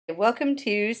Welcome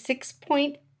to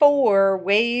 6.4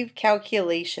 wave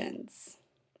calculations.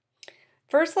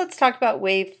 First, let's talk about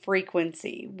wave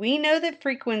frequency. We know that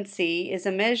frequency is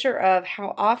a measure of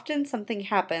how often something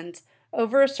happens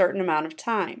over a certain amount of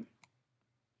time.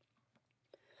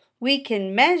 We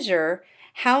can measure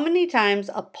how many times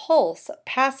a pulse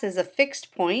passes a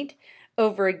fixed point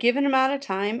over a given amount of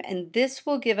time, and this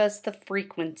will give us the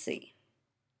frequency.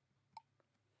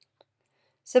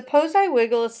 Suppose I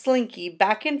wiggle a slinky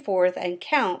back and forth and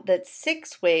count that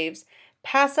 6 waves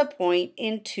pass a point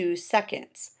in 2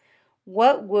 seconds.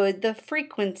 What would the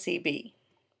frequency be?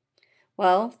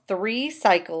 Well, 3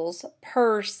 cycles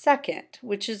per second,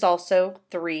 which is also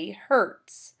 3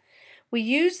 hertz. We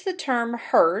use the term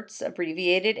hertz,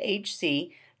 abbreviated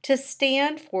HC, to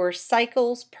stand for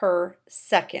cycles per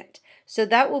second. So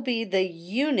that will be the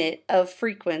unit of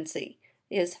frequency,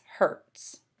 is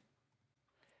hertz.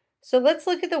 So let's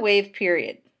look at the wave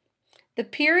period. The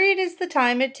period is the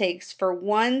time it takes for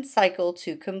one cycle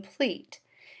to complete.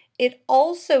 It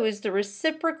also is the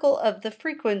reciprocal of the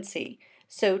frequency.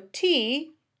 So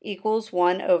T equals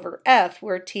 1 over F,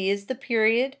 where T is the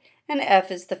period and F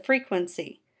is the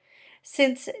frequency.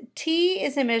 Since T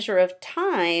is a measure of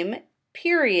time,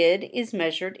 period is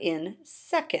measured in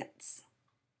seconds.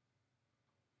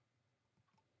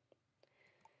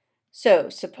 So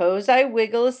suppose I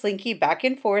wiggle a slinky back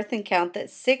and forth and count that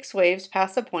 6 waves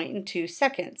pass a point in 2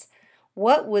 seconds.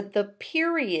 What would the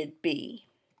period be?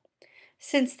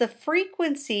 Since the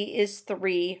frequency is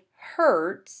 3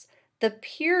 hertz, the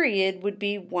period would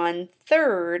be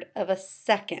 1/3 of a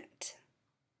second.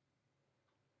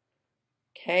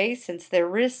 Okay, since they're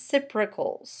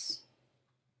reciprocals.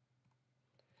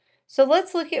 So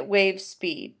let's look at wave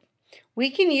speed. We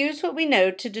can use what we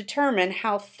know to determine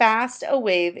how fast a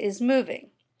wave is moving.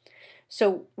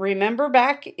 So remember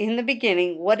back in the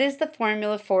beginning, what is the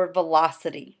formula for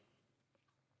velocity?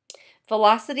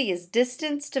 Velocity is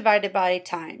distance divided by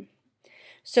time.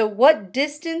 So what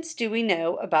distance do we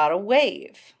know about a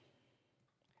wave?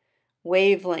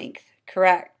 Wavelength,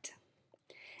 correct.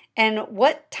 And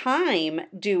what time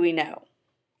do we know?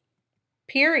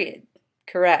 Period,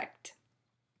 correct.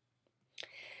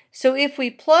 So if we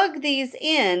plug these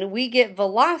in, we get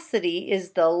velocity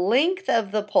is the length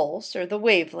of the pulse, or the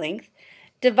wavelength,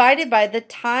 divided by the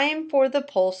time for the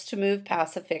pulse to move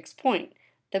past a fixed point,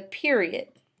 the period.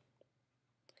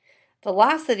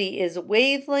 Velocity is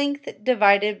wavelength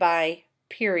divided by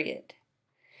period.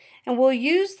 And we'll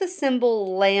use the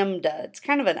symbol lambda, it's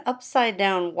kind of an upside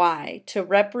down Y, to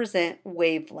represent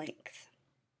wavelength.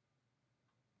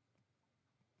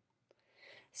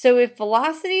 So if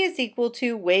velocity is equal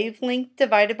to wavelength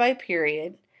divided by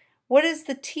period, what does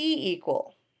the T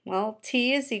equal? Well,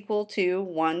 T is equal to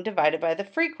 1 divided by the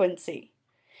frequency.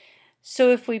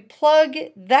 So if we plug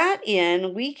that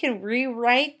in, we can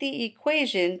rewrite the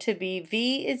equation to be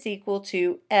V is equal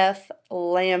to F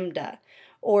lambda,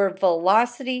 or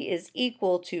velocity is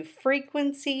equal to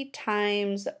frequency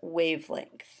times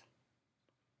wavelength.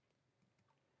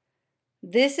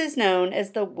 This is known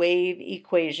as the wave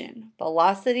equation.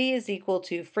 Velocity is equal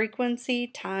to frequency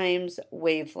times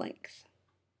wavelength.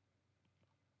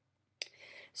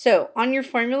 So on your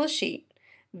formula sheet,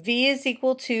 V is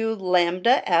equal to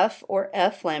lambda F, or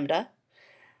F lambda.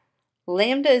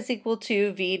 Lambda is equal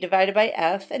to V divided by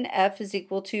F, and F is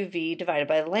equal to V divided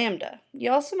by lambda.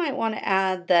 You also might want to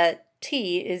add that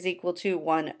T is equal to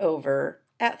 1 over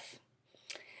F.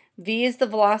 V is the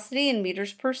velocity in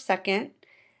meters per second.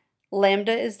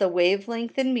 Lambda is the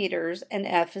wavelength in meters, and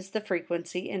F is the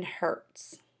frequency in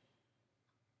hertz.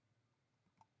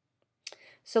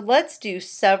 So let's do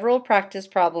several practice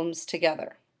problems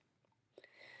together.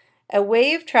 A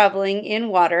wave traveling in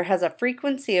water has a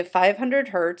frequency of 500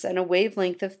 hertz and a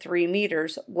wavelength of 3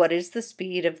 meters. What is the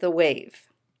speed of the wave?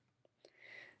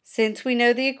 Since we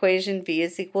know the equation V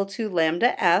is equal to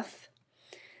lambda F,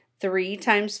 3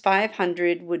 times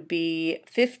 500 would be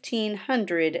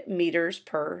 1,500 meters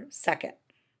per second.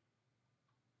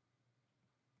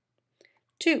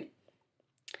 2.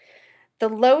 The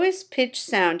lowest pitch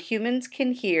sound humans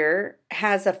can hear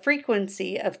has a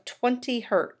frequency of 20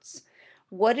 hertz.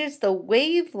 What is the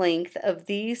wavelength of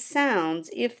these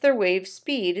sounds if their wave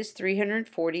speed is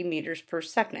 340 meters per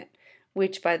second,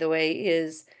 which, by the way,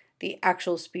 is the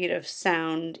actual speed of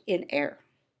sound in air?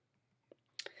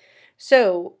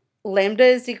 So lambda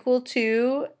is equal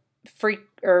to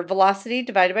velocity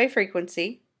divided by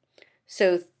frequency.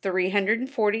 So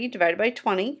 340 divided by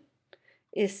 20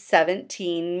 is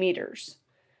 17 meters.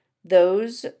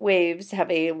 Those waves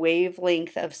have a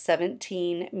wavelength of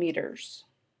 17 meters.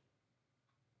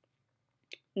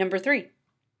 Number 3.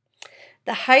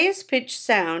 The highest pitched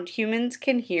sound humans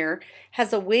can hear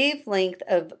has a wavelength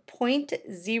of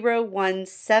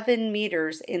 0.017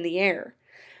 meters in the air.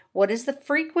 What is the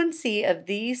frequency of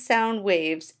these sound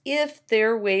waves if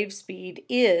their wave speed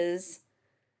is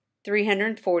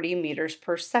 340 meters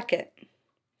per second?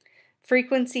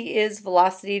 Frequency is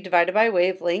velocity divided by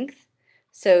wavelength.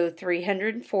 So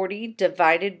 340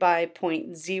 divided by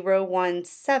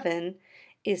 0.017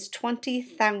 is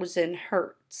 20,000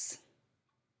 hertz.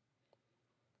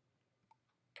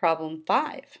 Problem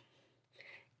 5.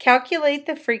 Calculate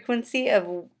the frequency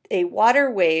of a water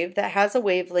wave that has a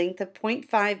wavelength of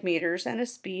 0.5 meters and a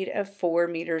speed of 4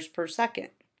 meters per second.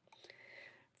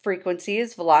 Frequency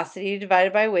is velocity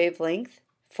divided by wavelength.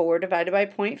 4 divided by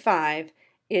 0.5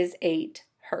 is 8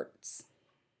 hertz.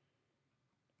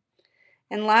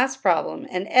 And last problem,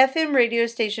 an FM radio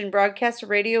station broadcasts a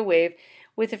radio wave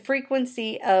with a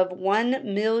frequency of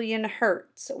 1 million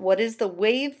hertz. What is the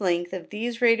wavelength of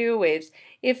these radio waves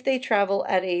if they travel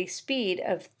at a speed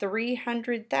of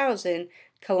 300,000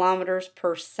 kilometers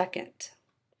per second?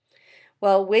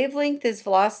 Well, wavelength is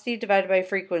velocity divided by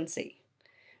frequency.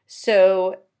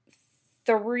 So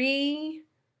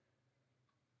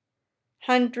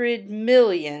 300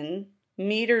 million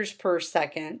meters per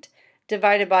second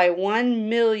divided by 1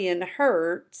 million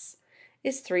hertz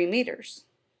is 3 meters.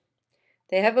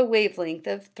 They have a wavelength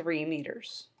of 3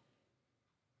 meters.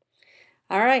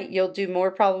 All right, you'll do more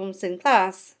problems in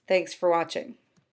class. Thanks for watching.